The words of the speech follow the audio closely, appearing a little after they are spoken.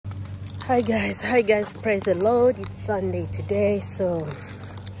Hi guys, praise the Lord. It's Sunday today, so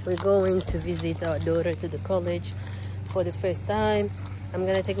we're going to visit our daughter to the college for the first time. I'm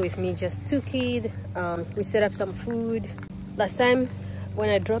gonna take with me just 2 kids. We set up some food. Last time when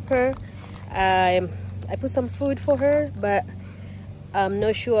I dropped her, I put some food for her, but I'm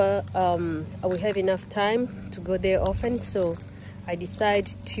not sure I will have enough time to go there often, so I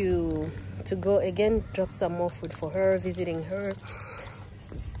decided to go again, drop some more food for her, visiting her,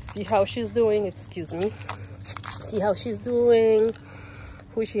 see how she's doing. Excuse me. See how she's doing,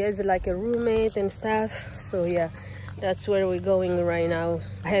 who she has like a roommate and stuff. So yeah, that's where we're going right now.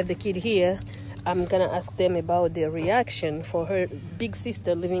 I have the kid here. I'm gonna ask them about their reaction for her big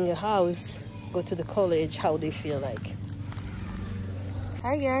sister leaving a house, go to the college, how they feel like.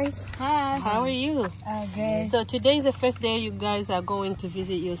 Hi guys. Hi. How are you? Good. So today is the first day you guys are going to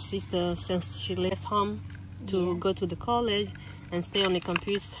visit your sister since she left home to go to the college and stay on the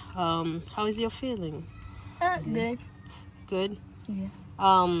campus. How is your feeling? Good. Good? Yeah.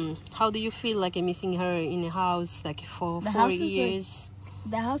 How do you feel like missing her in the house like for 4 years?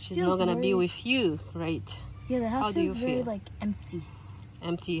 The house She's feels not gonna very, be with you, right? Yeah, the house How do feels you very feel? like empty.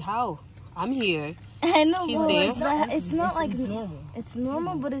 Empty? How? I'm here. I know, She's but there. it's not like normal. It's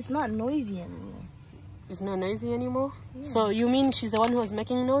normal, but it's not noisy anymore. It's not noisy anymore? Yeah. So you mean she's the one who's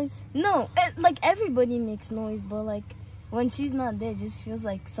making noise? No, like everybody makes noise, but like when she's not there, it just feels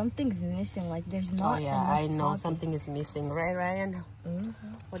like something's missing. Like there's not. Oh yeah, I enough know talking. something is missing, right, Ryan?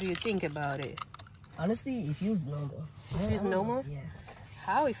 What do you think about it? Honestly, it feels normal. It feels normal? Yeah.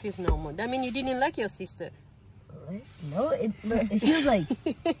 How it feels normal? That mean you didn't like your sister? What? No, it feels like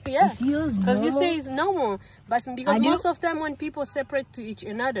Yeah. it feels Because normal. you say it's normal, but because I do. most of the time when people separate to each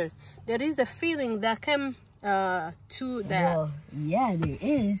another, there is a feeling that come to that. Well, yeah, there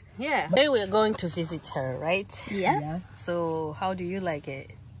is. Yeah. Today we're going to visit her, right? Yeah. Yeah. So how do you like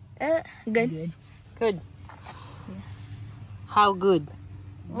it? Good. Good. Good. How good?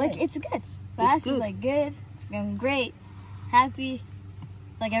 Like it's good. Class good. is like good. It's going great. Happy.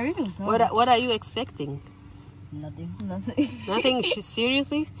 Like everything's normal. What are you expecting? Nothing. Nothing. Nothing?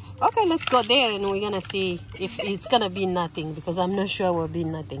 Seriously? Okay, let's go there and we're gonna see if it's gonna be nothing, because I'm not sure it will be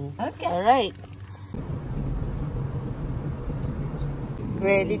nothing. Okay. All right.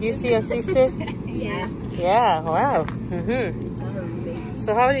 Great. Did you see your sister? Yeah. Yeah. Wow.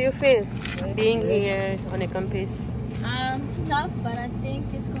 So how do you feel being here on the campus? Stuff, but I think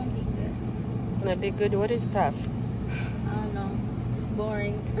it's gonna be good. Gonna be good. What is tough? I don't know. It's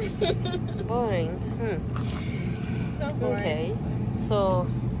boring. Boring. So boring. Okay. So,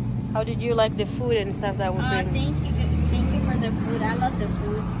 how did you like the food and stuff that we bring? Thank you for the food. I love the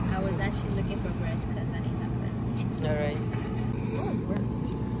food. I was actually looking for bread because I didn't have bread. All right.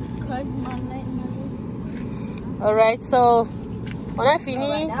 Cause my night. All right. So, on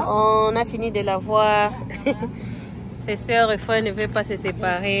a fini de la voir. Ses sœurs et frères ne veulent pas se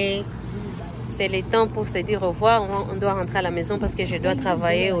séparer. C'est le temps pour se dire au revoir. On doit rentrer à la maison parce que je dois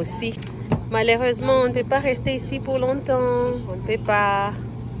travailler aussi. Malheureusement, on ne peut pas rester ici pour longtemps. On ne peut pas.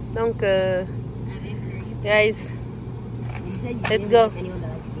 Donc, guys, let's go.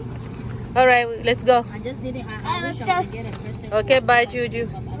 All right, let's go. I just didn't. I Let's wish go. I could get a person. Okay, bye, Juju.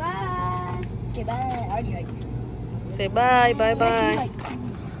 Bye. Okay, bye. I already like this. Say bye, bye, Let's do bye. like 2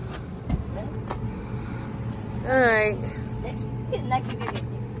 weeks. All right, Next week.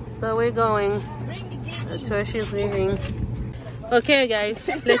 so we're going. That's where she's leaving. Okay, guys,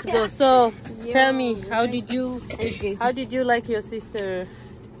 let's go. So, tell me, how did you like your sister?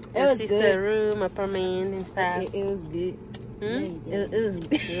 It was good. Room, apartment, and stuff. It was good. Hmm? It was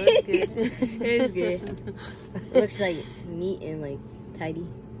good. It was good. It was good. Looks like neat and like tidy.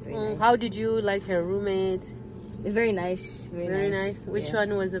 Very nice. How did you like her roommate? Very nice. Very nice. Which Yeah.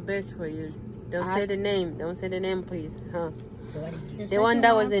 one was the best for you? Don't say the name. Don't say the name, please. Huh? So what did you The one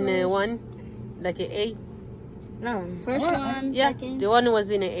that was in a 1, like an A. No. First one, Yeah, second. the one was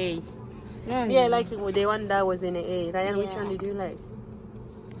in an A. No. Yeah, like the one that was in an A. Ryan, which Yeah. one did you like?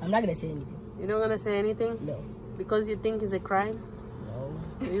 I'm not gonna say anything. You're not gonna say anything No. because you think it's a crime. No.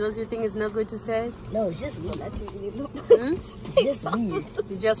 Because you think it's not good to say. No, it's just weird. Hmm? It's just weird.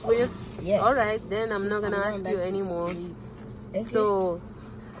 It's just weird. Yeah. All right, then I'm not gonna ask you anymore. Okay. So,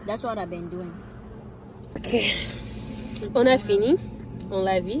 That's what I've been doing. ok, on a fini. On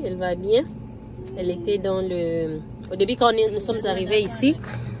l'a vue, elle va bien. Elle était dans le. Au début, quand nous sommes arrivés ici,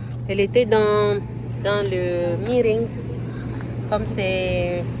 elle était dans le meeting. Comme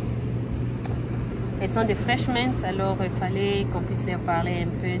c'est. Elles sont des freshmen, alors il fallait qu'on puisse leur parler un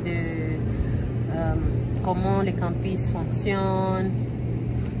peu de comment le campus fonctionne,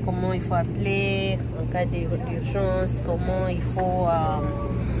 comment il faut appeler en cas d'urgence, comment il faut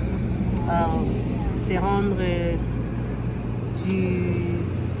descendre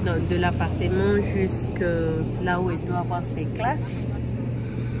de l'appartement jusque là où elle doit avoir ses classes.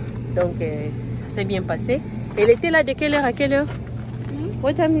 Donc, ça s'est bien passé. Elle était là de quelle heure à quelle heure?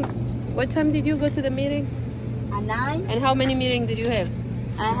 What time did you go to the meeting? At 9. And how many meetings did you have?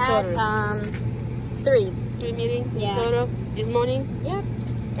 I had Total? 3. 3 meetings in Yeah. total this morning? Yep.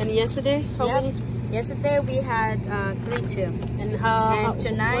 And yesterday? How Yep. many? Yesterday we had 3 too. And how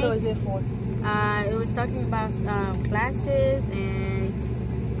tonight- what was it for? It was talking about classes and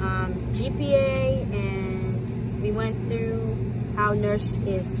GPA, and we went through how nurse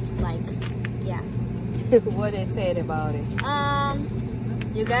is like. Yeah. What they said about it?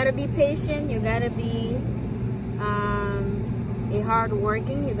 You gotta be patient. You gotta be a hard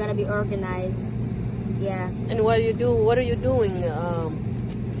working. You gotta be organized. Yeah. And what are you doing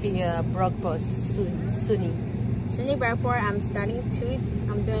here, BROCKPORT, SUNY? SUNY BROCKPORT, I'm studying too.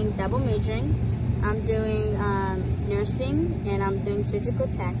 I'm doing double majoring. I'm doing nursing, and I'm doing surgical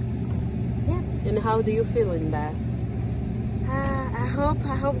tech. Yeah. And how do you feel in that? I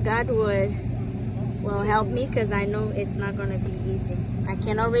hope God will help me, because I know it's not gonna be easy. I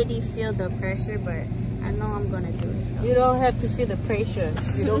can already feel the pressure, but I know I'm gonna do it. So. You don't have to feel the pressure.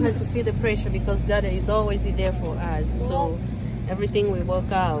 You don't have to feel the pressure, because God is always there for us. So everything will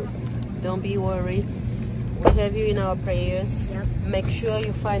work out. Don't be worried. We have you in our prayers. Yep. Make sure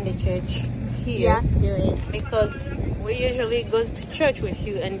you find a church here. Yeah, there is. Because we usually go to church with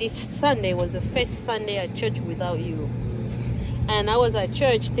you, and this Sunday was the first Sunday at church without you. And I was at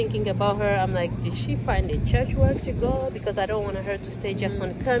church thinking about her. I'm like, did she find a church where to go? Because I don't want her to stay just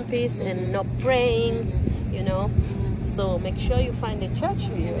on campus and not praying, you know. So make sure you find a church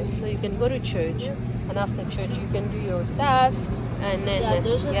here so you can go to church, and after church you can do your stuff. And then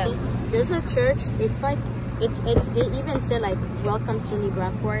there's a church. It's like it even said like welcome SUNY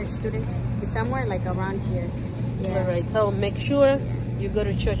BROCKPORT students. It's somewhere like around here. Yeah. All right. So make sure you go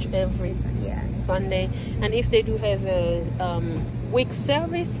to church every Sunday, and if they do have a week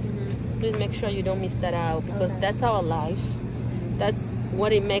service, please make sure you don't miss that out, because that's our life. That's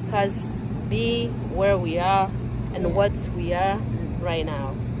what it makes us be where we are and what we are right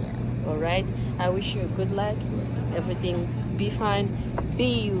now. All right. I wish you good luck. Everything be fine. Be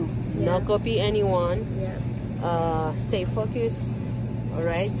you. Not copy anyone. Stay focused. All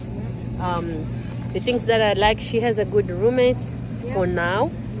right. The things that I like, she has a good roommate for now.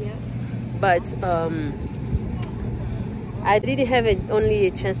 But I didn't have only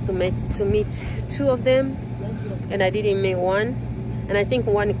a chance to meet 2 of them, and I didn't meet one, and I think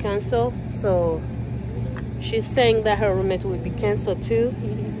one canceled. So she's saying that her roommate will be canceled too,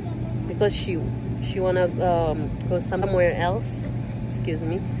 because she wanna go somewhere else. Excuse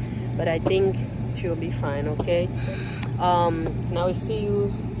me, but I think she'll be fine. Okay. Now we see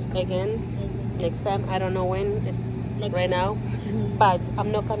you again next time. I don't know when. Right now, but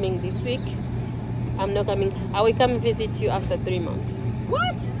I'm not coming this week. I'm not coming. I will come visit you after 3 months.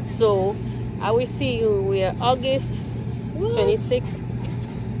 What? So I will see you. We are August 26th,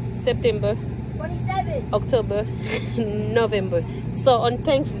 September 27. October, November. So on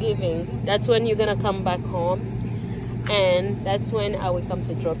Thanksgiving, that's when you're gonna come back home, and that's when I will come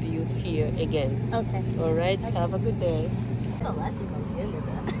to drop you here again. Okay. All right. Have a good day.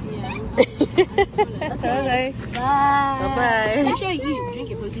 All right. Bye. Bye. Make sure you drink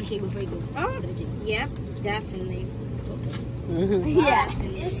your protein shake before you go to the gym. Yep, definitely. Yeah.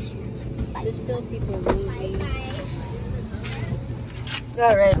 Yes. There's still people moving.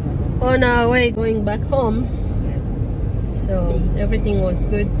 All right. On our way going back home. So everything was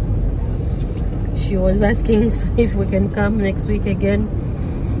good. She was asking if we can come next week again,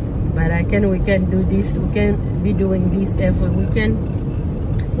 but we can do this. We can be doing this every weekend.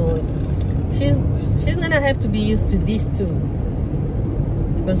 So she's gonna have to be used to this too,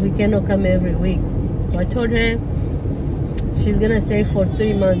 because we cannot come every week. So I told her she's gonna stay for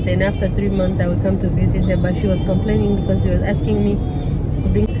 3 months, and after 3 months I will come to visit her. But she was complaining because she was asking me to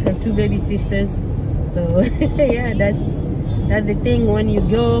bring her 2 baby sisters. So yeah, that's the thing when you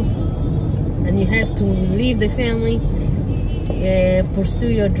go and you have to leave the family, pursue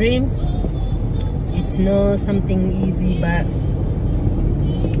your dream. It's not something easy, but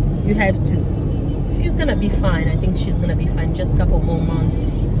you have to. She's gonna be fine. I think she's gonna be fine. Just a couple more months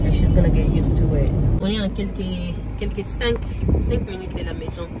and she's gonna get used to it. On est à quelques 5 minutes de la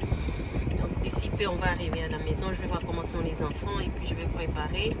maison. Donc d'ici peu on va arriver à la maison. Je vais voir comment sont les enfants et puis je vais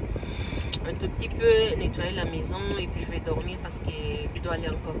préparer un tout petit peu, nettoyer la maison et puis je vais dormir parce que je dois aller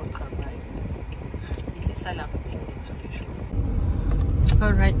encore au travail. Et c'est ça la routine de tous les jours.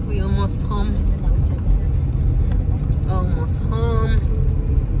 Alright, we're almost home. Almost home.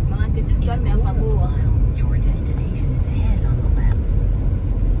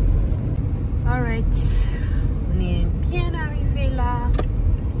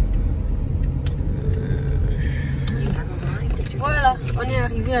 On est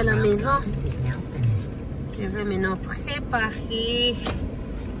arrivé à la maison. Je vais maintenant préparer,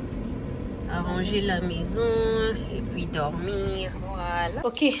 arranger la maison et puis dormir. Voilà.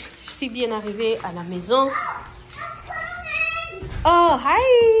 Ok, je suis bien arrivée à la maison. Oh, hi!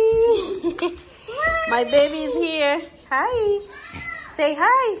 My baby is here. Hi. Say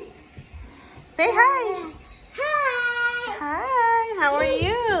hi. Say hi. Hi. Hi. How are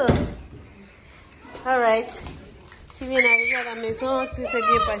you? All right. Je viens d'arriver à la maison. Tout s'est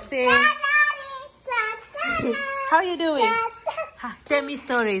bien passé. How you doing? Tell me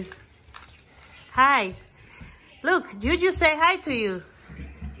stories. Hi. Look, Juju say hi to you.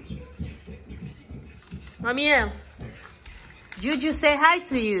 Ramiel. Juju say hi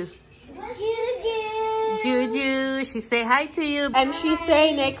to you. Juju, she say hi to you. And she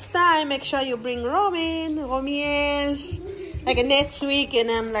say next time, make sure you bring Romiel, like next week.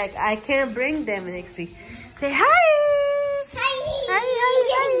 And I'm like, I can't bring them next week. Say hi. Hi.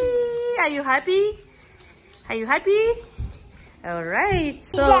 Hi. Are you happy? Are you happy? All right.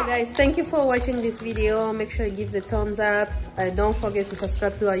 So guys, thank you for watching this video. Make sure you give the thumbs up. Don't forget to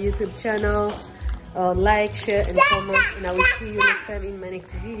subscribe to our YouTube channel. Like, share, and comment. And I will see you next time in my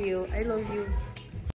next video. I love you.